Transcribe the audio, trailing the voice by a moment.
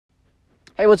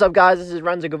Hey, what's up, guys? This is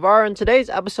Renzo Guevara. In today's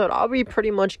episode, I'll be pretty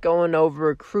much going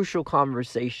over crucial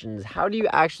conversations. How do you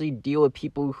actually deal with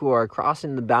people who are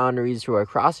crossing the boundaries, who are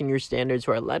crossing your standards,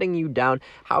 who are letting you down?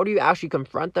 How do you actually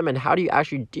confront them, and how do you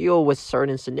actually deal with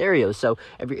certain scenarios? So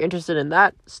if you're interested in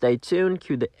that, stay tuned,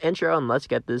 cue the intro, and let's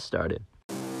get this started.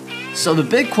 So the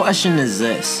big question is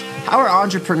this: how are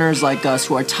entrepreneurs like us,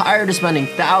 who are tired of spending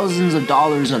thousands of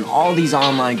dollars on all these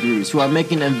online gurus, who are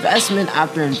making investment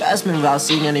after investment without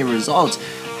seeing any results,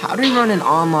 how do we run an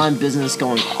online business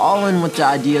going all in with the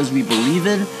ideas we believe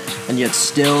in and yet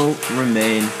still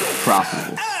remain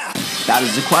profitable? That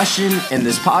is the question. In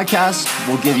this podcast,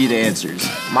 we'll give you the answers.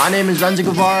 My name is Renzo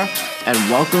Guevara, and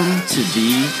welcome to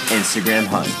the Instagram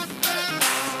Hunt.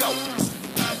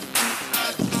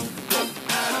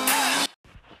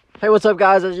 Hey, what's up,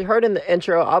 guys? As you heard in the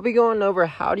intro, I'll be going over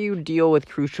how do you deal with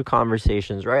crucial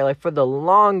conversations, right? Like, for the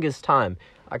longest time,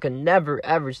 I could never,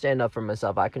 ever stand up for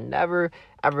myself. I could never,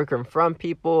 ever confront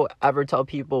people, ever tell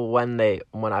people when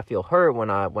I feel hurt,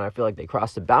 when I feel like they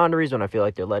cross the boundaries, when I feel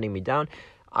like they're letting me down.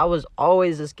 I was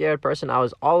always a scared person. I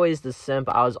was always the simp.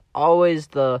 I was always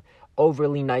the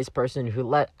overly nice person who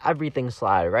let everything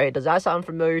slide, right? Does that sound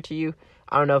familiar to you?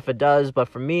 I don't know if it does, but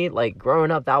for me, like,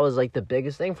 growing up, that was, like, the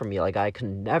biggest thing for me. Like, I could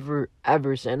never,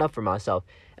 ever stand up for myself.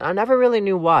 And I never really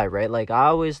knew why, right? Like, I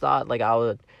always thought, like,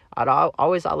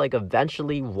 like,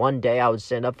 eventually, one day I would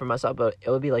stand up for myself, but it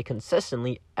would be, like,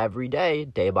 consistently, every day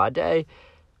by day,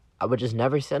 I would just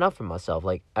never stand up for myself.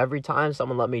 Like, every time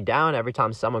someone let me down, every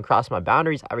time someone crossed my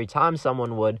boundaries, every time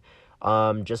someone would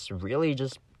just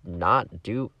not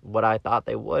do what I thought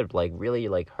they would, like, really,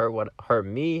 like, hurt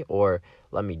me or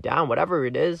let me down, whatever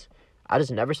it is, I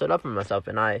just never stood up for myself,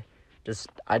 and I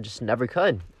just never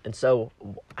could. And so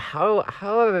how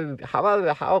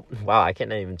wow, I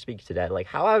can't even speak today. Like,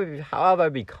 how have I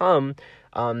become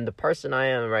the person I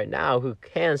am right now, who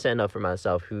can stand up for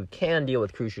myself, who can deal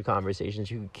with crucial conversations,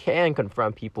 who can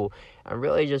confront people and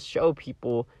really just show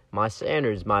people my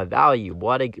standards, my value,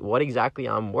 what exactly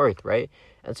I'm worth, right?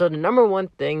 And so the number one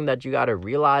thing that you got to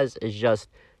realize is just,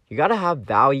 you got to have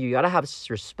value. You got to have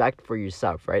respect for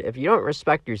yourself, right? If you don't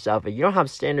respect yourself, if you don't have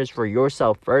standards for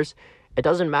yourself first, it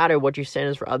doesn't matter what your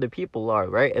standards for other people are,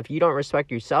 right? If you don't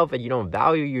respect yourself and you don't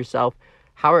value yourself,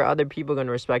 how are other people going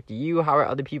to respect you? How are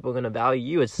other people going to value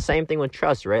you? It's the same thing with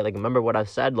trust, right? Like, remember what I've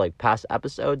said, like, past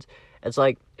episodes? It's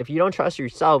like, if you don't trust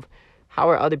yourself, how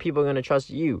are other people going to trust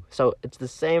you? So it's the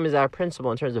same as that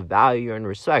principle in terms of value and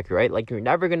respect, right? Like, you're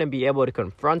never going to be able to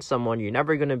confront someone. You're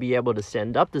never going to be able to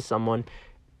stand up to someone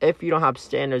if you don't have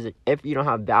standards, if you don't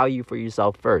have value for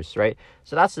yourself first, right?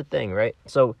 So that's the thing, right?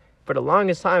 So for the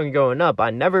longest time growing up,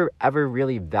 I never ever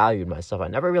really valued myself. I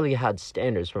never really had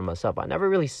standards for myself. I never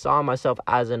really saw myself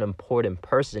as an important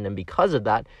person. And because of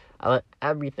that, I let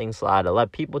everything slide. I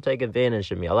let people take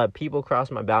advantage of me. I let people cross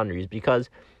my boundaries,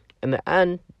 because in the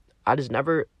end, I just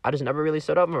never really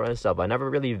stood up for myself. I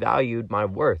never really valued my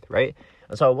worth, right?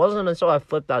 And so it wasn't until I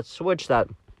flipped that switch that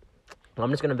I'm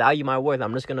just going to value my worth.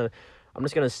 I'm just going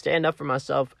to stand up for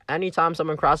myself. Anytime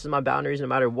someone crosses my boundaries, no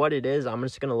matter what it is, I'm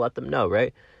just going to let them know,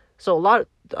 right? So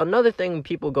another thing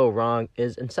people go wrong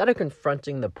is, instead of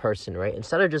confronting the person, right?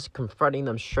 Instead of just confronting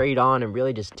them straight on and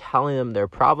really just telling them their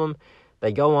problem,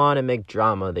 they go on and make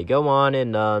drama. They go on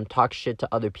and talk shit to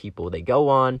other people. They go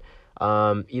on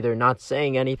either not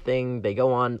saying anything. They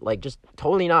go on, like, just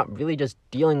totally not really just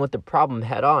dealing with the problem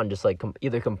head on, just like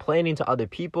either complaining to other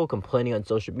people, complaining on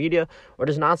social media, or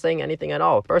just not saying anything at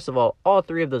all. First of all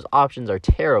three of those options are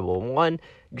terrible. One,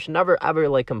 you should never ever,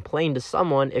 like, complain to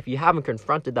someone if you haven't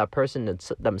confronted that person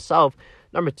themselves.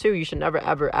 Number two, you should never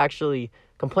ever actually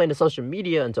complain to social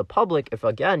media and to public if,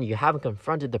 again, you haven't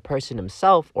confronted the person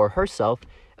himself or herself.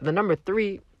 And then number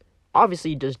three,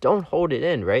 obviously, just don't hold it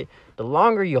in, right? The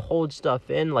longer you hold stuff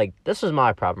in, like, this was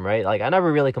my problem, right? Like, I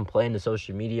never really complained to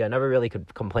social media. I never really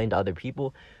could complain to other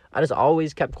people. I just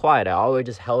always kept quiet. I always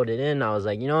just held it in. I was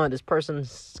like, you know what? This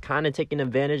person's kind of taking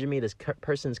advantage of me. This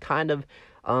person's kind of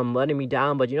letting me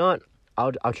down. But you know what?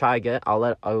 I'll try again. I'll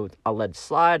let it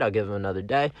slide. I'll give him another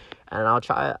day, and I'll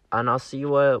try, and I'll see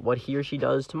what he or she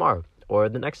does tomorrow, or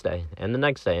the next day, and the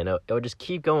next day, and it would just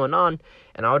keep going on,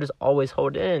 and I would just always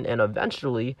hold it in, and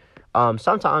eventually,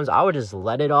 sometimes I would just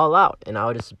let it all out, and I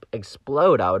would just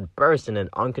explode. I would burst in an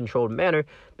uncontrolled manner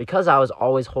because I was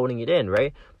always holding it in,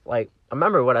 right? Like, I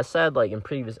remember what I said, like, in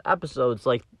previous episodes,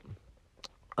 like,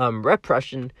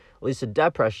 repression leads to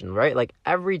depression, right? Like,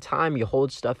 every time you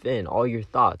hold stuff in, all your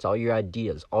thoughts, all your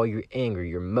ideas, all your anger,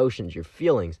 your emotions, your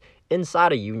feelings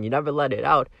inside of you, and you never let it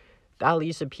out, that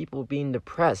leads to people being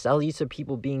depressed. That leads to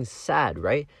people being sad,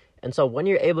 right? And so when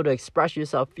you're able to express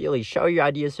yourself freely, show your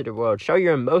ideas to the world, show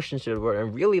your emotions to the world,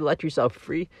 and really let yourself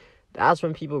free, that's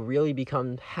when people really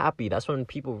become happy. That's when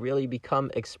people really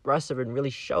become expressive and really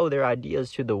show their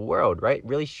ideas to the world, right?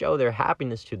 Really show their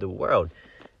happiness to the world.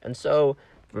 And so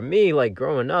for me, like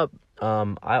growing up,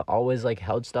 I always like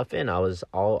held stuff in. I was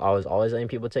always letting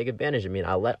people take advantage of me. And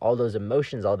I let all those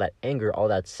emotions, all that anger, all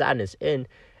that sadness in.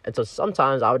 And so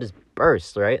sometimes I would just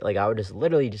burst, right? Like I would just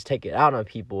literally just take it out on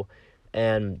people,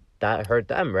 and that hurt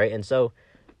them, right? And so,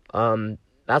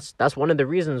 that's one of the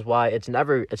reasons why it's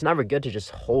never good to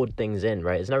just hold things in,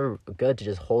 right? It's never good to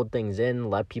just hold things in,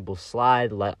 let people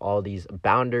slide, let all these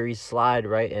boundaries slide,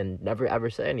 right? And never ever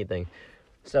say anything.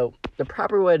 So the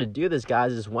proper way to do this,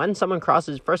 guys, is when someone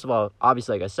crosses, first of all,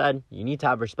 obviously, like I said, you need to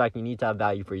have respect, you need to have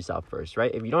value for yourself first,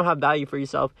 right? If you don't have value for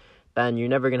yourself, then you're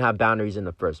never going to have boundaries in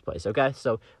the first place, okay?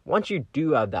 So once you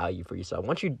do have value for yourself,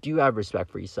 once you do have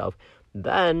respect for yourself,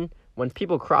 then when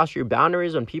people cross your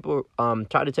boundaries, when people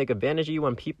try to take advantage of you,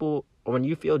 when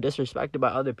you feel disrespected by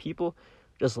other people,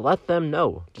 just let them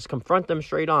know. Just confront them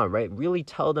straight on, right? Really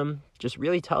tell them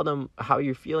how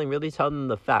you're feeling, really tell them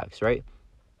the facts, right?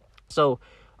 So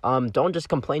don't just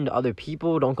complain to other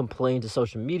people. Don't complain to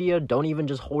social media. Don't even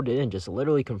just hold it in. Just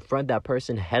literally confront that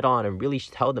person head on and really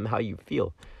tell them how you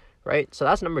feel, right? So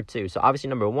that's number 2. So obviously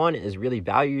number 1 is really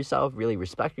value yourself, really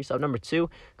respect yourself. Number 2,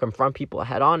 confront people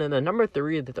head on. And then number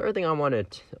 3, the third thing I want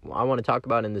to talk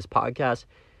about in this podcast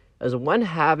is when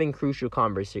having crucial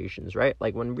conversations, right?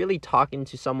 Like when really talking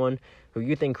to someone who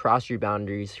you think crossed your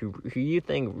boundaries, who you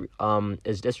think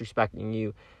is disrespecting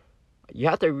you. You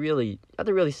have to really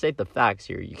state the facts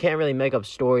here. You can't really make up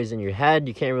stories in your head.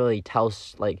 You can't really tell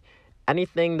like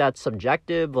anything that's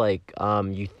subjective, like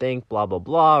you think blah blah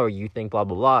blah or you think blah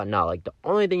blah blah. No, like the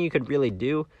only thing you could really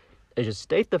do is just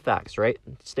state the facts, right?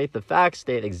 State the facts,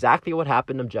 state exactly what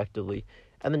happened objectively,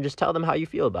 and then just tell them how you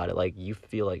feel about it. Like you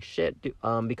feel like shit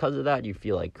because of that. You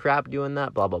feel like crap doing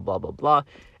that. Blah blah blah blah blah.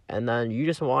 And then you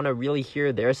just want to really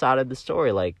hear their side of the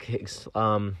story. Like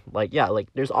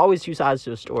there's always 2 sides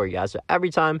to a story, guys. So every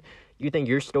time you think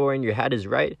your story in your head is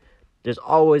right, there's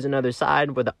always another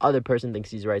side where the other person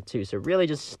thinks he's right too. So really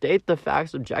just state the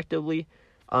facts objectively,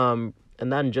 and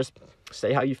then just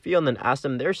say how you feel, and then ask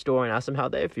them their story and ask them how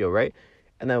they feel, right?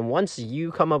 And then once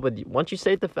you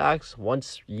state the facts,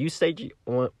 once you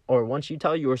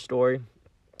tell your story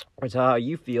or tell how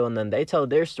you feel, and then they tell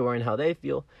their story and how they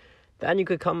feel, then you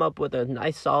could come up with a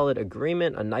nice solid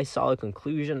agreement, a nice solid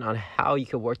conclusion on how you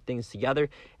could work things together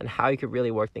and how you could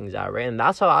really work things out, right? And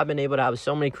that's how I've been able to have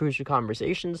so many crucial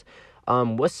conversations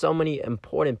with so many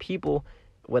important people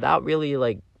without really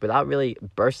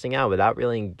bursting out, without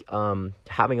really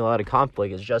having a lot of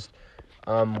conflict. It's just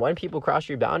when people cross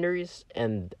your boundaries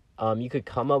and you could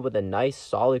come up with a nice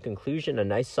solid conclusion, a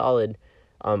nice solid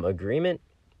agreement,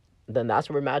 then that's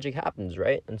where magic happens,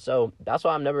 right? And so that's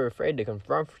why I'm never afraid to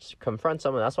confront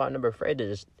someone. That's why I'm never afraid to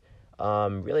just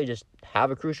really just have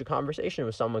a crucial conversation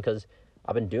with someone, because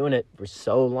I've been doing it for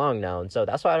so long now. And so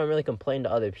that's why I don't really complain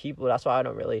to other people. That's why I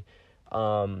don't really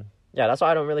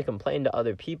complain to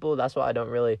other people. That's why I don't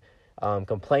really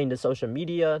complain to social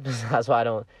media. That's why I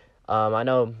don't I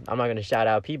know I'm not going to shout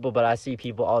out people, but I see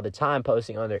people all the time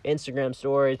posting on their Instagram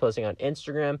stories, posting on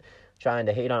Instagram, trying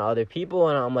to hate on other people,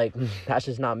 and I'm like, that's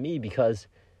just not me, because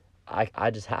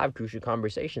I just have crucial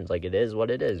conversations. Like, it is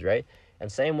what it is, right? And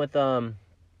same with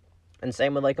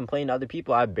like complaining to other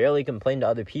people. I barely complain to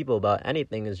other people about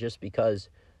anything. Is just because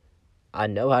I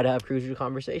know how to have crucial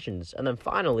conversations. And then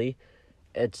finally,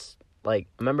 it's like,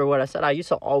 remember what I said? I used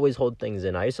to always hold things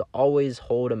in. I used to always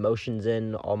hold emotions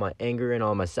in, all my anger and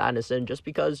all my sadness in, just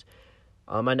because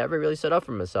I never really stood up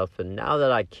for myself. And now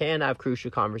that I can have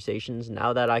crucial conversations,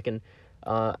 now that I can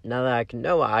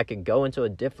know I could go into a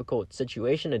difficult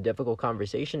situation, a difficult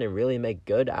conversation, and really make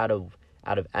good out of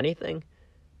anything,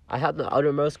 I have the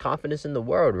uttermost confidence in the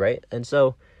world, right? And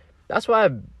so that's why I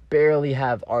barely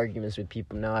have arguments with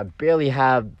people now. I barely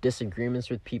have disagreements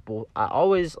with people. I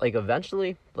always,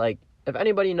 eventually, if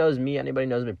anybody knows me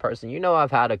personally,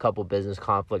 I've had a couple business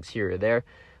conflicts here or there,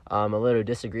 a little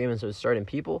disagreements with certain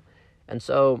people. And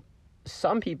so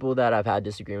some people that I've had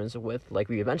disagreements with,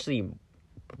 we eventually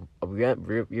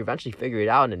figured it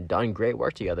out and done great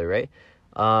work together, right?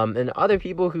 And other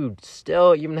people who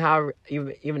still even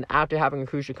after having a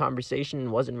crucial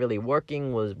conversation wasn't really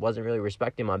working, wasn't really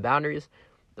respecting my boundaries,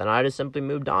 then I just simply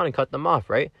moved on and cut them off,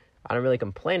 right? I don't really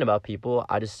complain about people.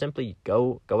 I just simply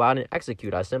go out and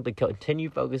execute. I simply continue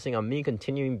focusing on me,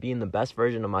 continuing being the best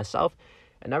version of myself,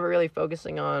 and never really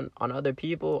focusing on other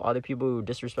people who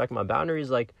disrespect my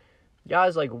boundaries.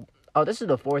 Guys, this is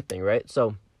the 4th thing, right?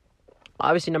 So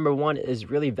obviously number 1 is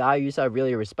really value yourself,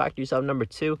 really respect yourself. Number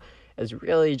 2 is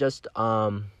really just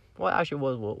what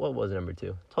was number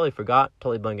 2? Totally forgot,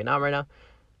 totally blanking out right now.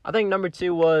 I think number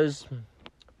 2 was,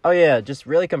 just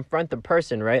really confront the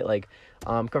person, right? Like,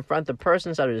 confront the person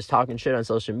instead of just talking shit on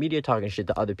social media, talking shit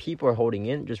to other people or holding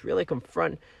in. Just really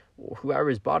confront whoever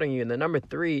is bothering you. And then number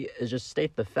 3 is just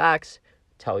state the facts.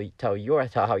 Tell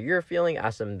how you're feeling.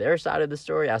 Ask them their side of the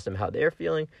story. Ask them how they're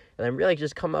feeling, and then really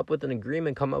just come up with an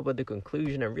agreement, come up with a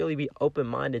conclusion, and really be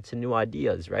open-minded to new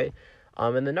ideas, right?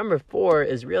 And the number 4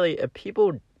 is really, if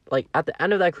people, like, at the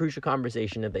end of that crucial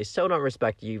conversation, if they still don't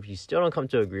respect you, if you still don't come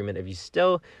to agreement, if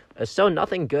still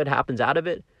nothing good happens out of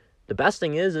it, the best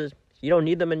thing is you don't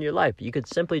need them in your life. You could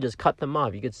simply just cut them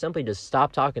off. You could simply just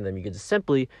stop talking to them. You could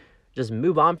simply just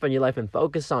move on from your life and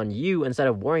focus on you instead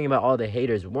of worrying about all the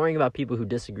haters, worrying about people who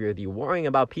disagree with you, worrying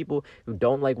about people who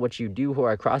don't like what you do, who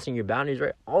are crossing your boundaries,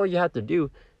 right? All you have to do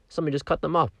is simply just cut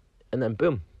them off, and then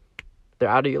boom, they're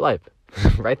out of your life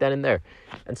right then and there.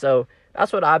 And so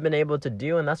that's what I've been able to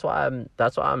do, and that's why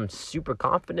I'm super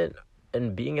confident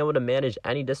in being able to manage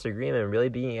any disagreement and really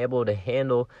being able to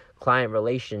handle client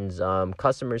relations,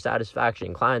 customer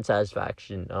satisfaction, client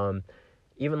satisfaction,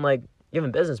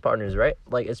 even business partners, right?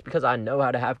 Like, it's because I know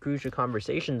how to have crucial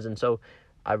conversations. And so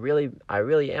I really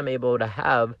am able to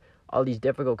have all these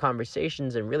difficult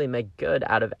conversations and really make good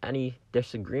out of any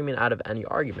disagreement, out of any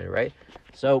argument, right?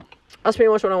 So that's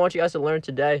pretty much what I want you guys to learn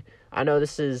today. I know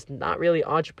this is not really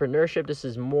entrepreneurship. This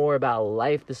is more about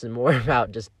life. This is more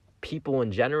about just people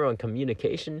in general and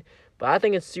communication. But I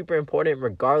think it's super important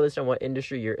regardless of what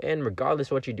industry you're in, regardless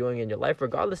of what you're doing in your life,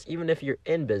 regardless even if you're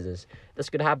in business. This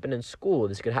could happen in school.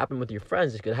 This could happen with your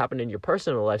friends. This could happen in your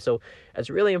personal life. So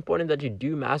it's really important that you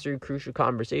do master crucial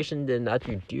conversations and that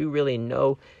you do really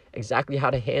know exactly how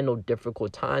to handle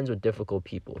difficult times with difficult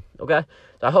people. Okay?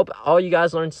 So I hope all you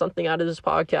guys learned something out of this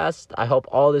podcast. I hope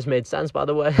all this made sense, by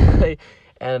the way.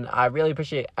 And I really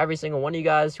appreciate every single one of you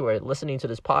guys who are listening to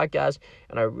this podcast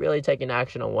and are really taking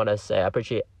action on what I say. I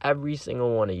appreciate every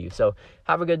single one of you. So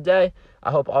have a good day. I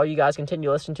hope all you guys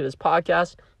continue listening to this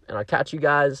podcast, and I'll catch you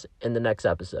guys in the next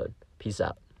episode. Peace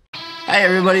out. Hey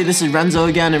everybody, this is Renzo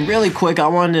again, and really quick, I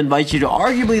wanted to invite you to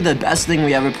arguably the best thing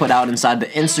we ever put out inside the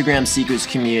Instagram Secrets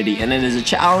community, and it is a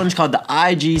challenge called the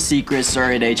IG Secrets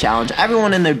 30-Day Challenge.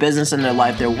 Everyone in their business and their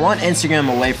life, they're one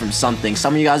Instagram away from something.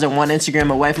 Some of you guys are one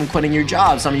Instagram away from quitting your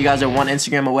job. Some of you guys are one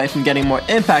Instagram away from getting more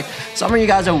impact. Some of you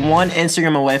guys are one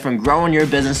Instagram away from growing your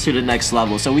business to the next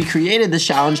level. So we created this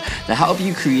challenge to help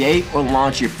you create or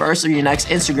launch your first or your next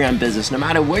Instagram business. No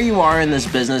matter where you are in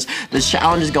this business, this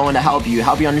challenge is going to help you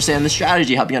understand the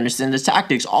strategy, help you understand the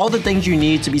tactics, all the things you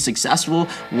need to be successful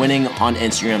winning on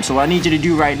Instagram. So what I need you to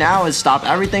do right now is stop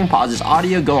everything, pause this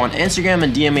audio, go on Instagram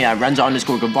and DM me at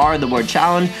Renzo_Guevara, the word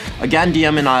challenge. Again,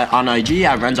 DM me on IG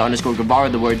at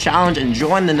Renzo_Guevara, the word challenge, and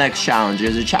join the next challenge.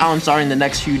 There's a challenge starting the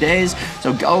next few days,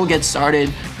 so go get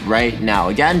started right now.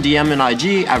 Again, DM me on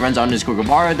IG at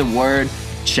Renzo_Guevara, the word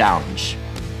challenge.